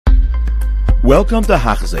Welcome to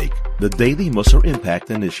Hachzik, the Daily Musar Impact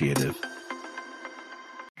Initiative.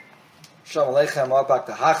 Shalom Aleichem, welcome back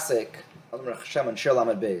to Hachzik. Hashem and Shir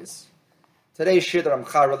Lamed Beis. Today's Shir that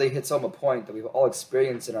Ramcha really hits home a point that we've all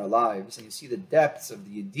experienced in our lives, and you see the depths of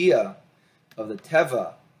the idea of the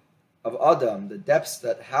Teva, of Adam, the depths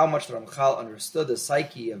that how much the Ramchal understood the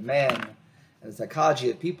psyche of man and the psychology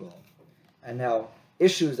of people, and how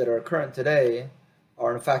issues that are current today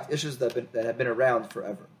are in fact issues that have been around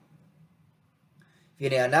forever. You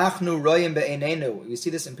see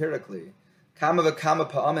this empirically. People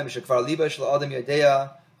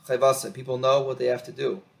know what they have to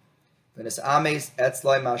do. He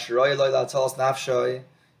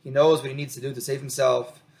knows what he needs to do to save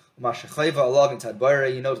himself. He knows the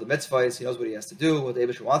mitzvahs. He knows what he has to do, what the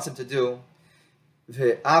Eibush wants him to do.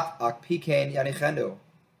 The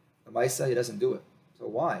Maisa, he doesn't do it. So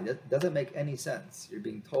why? That doesn't make any sense. You're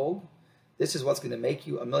being told this is what's going to make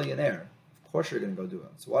you a millionaire. Of course you're going to go do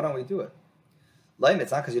it. So why don't we do it?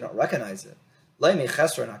 It's not because you don't recognize it. It's not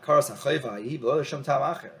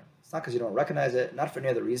because you don't recognize it, not for any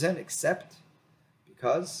other reason, except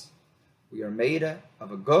because we are made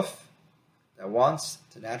of a guf that wants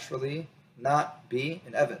to naturally not be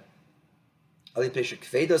an Eved.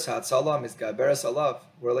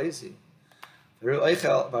 We're lazy. I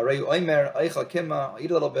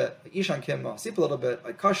eat a little bit, I sleep a little bit,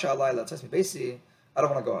 I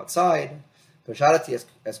don't want to go outside. I take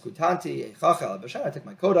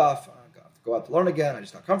my coat off, I go out to learn again, I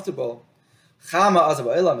just got comfortable. It's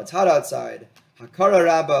hot outside. Hakara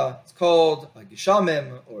Rabba, it's cold, like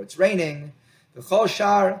Yesharim, or it's raining.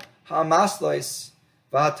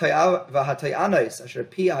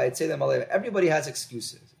 Everybody has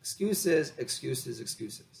excuses. Excuses.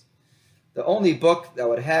 The only book that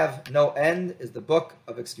would have no end is the book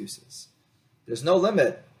of excuses. There's no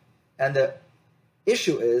limit. And the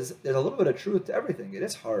issue is, there's a little bit of truth to everything. It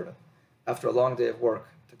is hard, after a long day of work,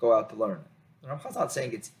 to go out to learn. The Ramchal is not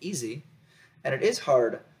saying it's easy, and it is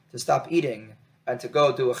hard to stop eating and to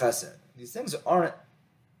go do a chesed. These things aren't,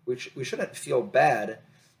 we shouldn't feel bad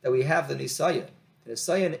that we have the Nisayan. The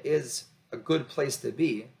Nisayan is a good place to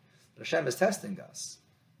be. Hashem is testing us.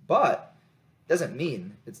 But it doesn't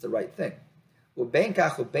mean it's the right thing.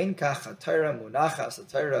 Ubenkach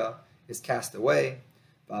hatayra is cast away.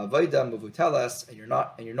 And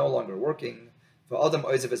you're no longer working.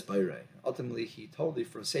 Ultimately, he totally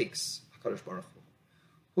forsakes HaKadosh Baruch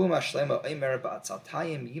Hu.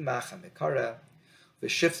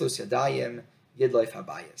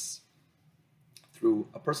 Through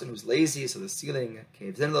a person who's lazy, so the ceiling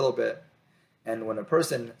caves in a little bit, and when a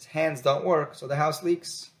person's hands don't work, so the house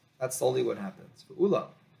leaks. That's slowly what happens.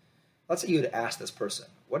 Let's say you'd ask this person,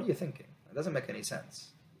 what are you thinking? It doesn't make any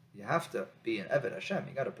sense. You have to be an Eved Hashem.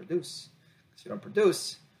 You got to produce. If you don't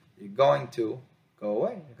produce, you're going to go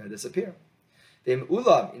away. You're going to disappear. There's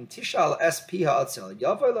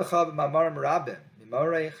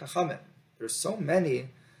so many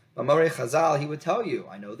Mamarei Chazal. He would tell you,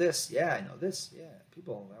 I know this. Yeah, I know this. Yeah,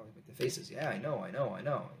 people always make the faces. Yeah, I know.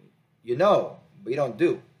 You know, but you don't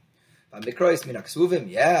do. Yeah,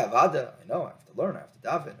 Vada. I know. I have to learn. I have to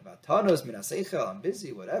daven. About Tanos Minaseichel. I'm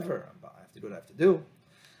busy. Whatever. I have to do what I have to do.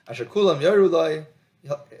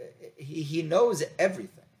 He knows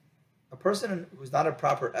everything. A person who's not a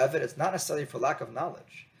proper Eved, it's not necessarily for lack of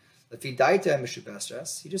knowledge. He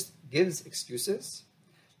just gives excuses.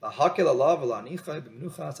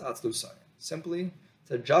 Simply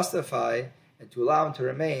to justify and to allow him to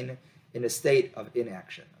remain in a state of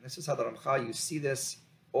inaction. And this is how the Ramchal, you see this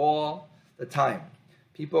all the time.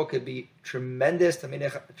 People could be tremendously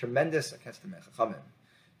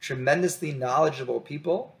knowledgeable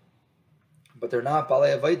people, but they're not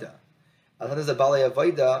Balei Avodah. Sometimes the Balei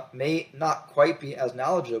Avodah may not quite be as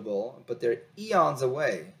knowledgeable, but they're eons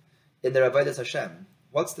away in their Avodas Hashem.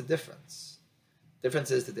 What's the difference? The difference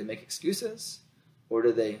is, did they make excuses, or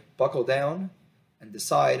do they buckle down and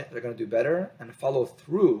decide they're going to do better and follow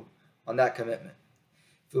through on that commitment?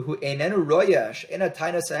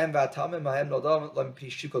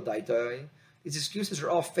 These excuses are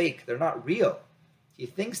all fake. They're not real. He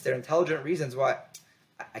thinks they're intelligent reasons why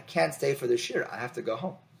I can't stay for this year. I have to go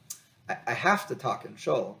home. I have to talk in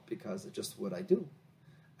shul because it's just what I do.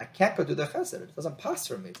 I can't go do the chesed. It doesn't pass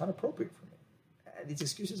for me. It's not appropriate for me. And these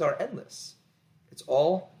excuses are endless. It's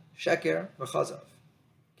all sheker v'chazav.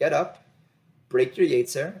 Get up, break your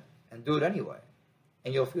yetzer, and do it anyway.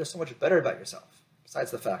 And you'll feel so much better about yourself.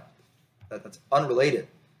 Besides the fact that that's unrelated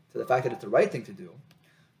to the fact that it's the right thing to do,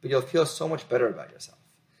 but you'll feel so much better about yourself.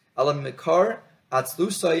 Alam mikar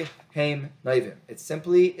atzlusay heim naivim. It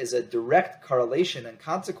simply is a direct correlation and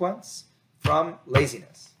consequence from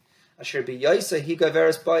laziness. Asher biyaisa he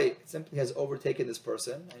gaveres bay, simply has overtaken this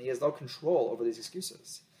person, and he has no control over these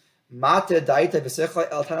excuses. Mate daita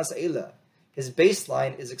v'sechla el tanas eila. His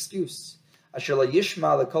baseline is excuse. Asher la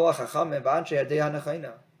yishma lekol hachachamim v'anshe yadei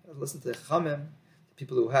hanachayna. Listen to the chachamim, the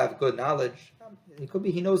people who have good knowledge. It could be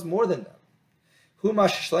he knows more than them.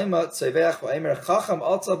 Humash shleima tzevech v'aimer chacham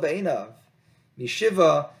alza be'einav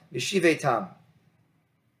mishiva mishivei tam.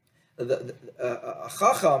 A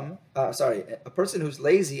person who's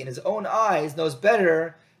lazy in his own eyes knows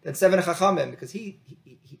better than 7 chachamim, because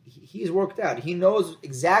he's worked out. He knows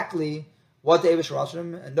exactly what the Eibush wants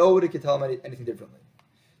from him, and nobody can tell him anything differently.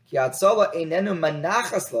 Ki atzala einenu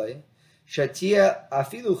manachas loi shatia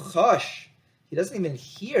afilu chash. He doesn't even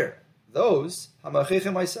hear those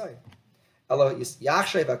hamachichem aisai. Elo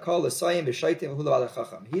yachshay v'kol l'sayim v'shaytim v'hulu ala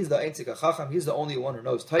chacham. He's the einzik chacham. He's the only one who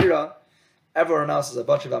knows Torah. Everyone else is a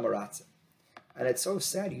bunch of amaratzim. And it's so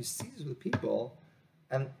sad. You see this with people,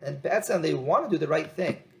 and bad sound, they want to do the right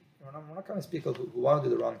thing. We're not going to speak of who want to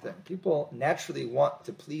do the wrong thing. People naturally want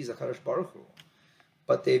to please HaKadosh Baruch Hu,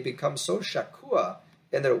 but they become so shakua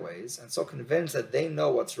in their ways and so convinced that they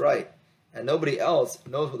know what's right and nobody else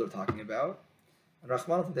knows what they're talking about. And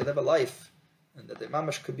Rahman, they live a life, and that the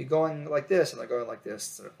mamash could be going like this and they're going like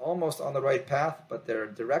this. They're almost on the right path, but their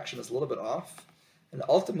direction is a little bit off, and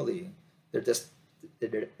ultimately their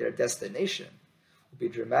destination would be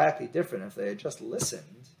dramatically different if they had just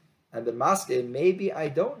listened and been maskeh. Maybe I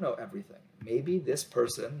don't know everything. Maybe this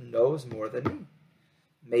person knows more than me.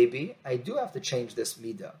 Maybe I do have to change this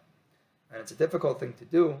midah. And it's a difficult thing to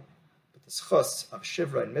do, but the schus of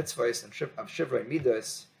shivra and mitzvahs and of shivra and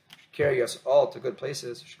midas should carry us all to good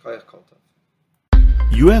places. Shkayach kol tov.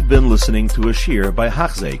 You have been listening to a shir by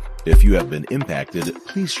Hachzeik. If you have been impacted,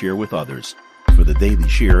 please share with others. For the daily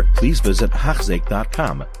shir, please visit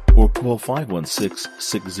Hachzeik.com or call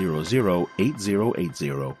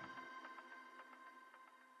 516-600-8080.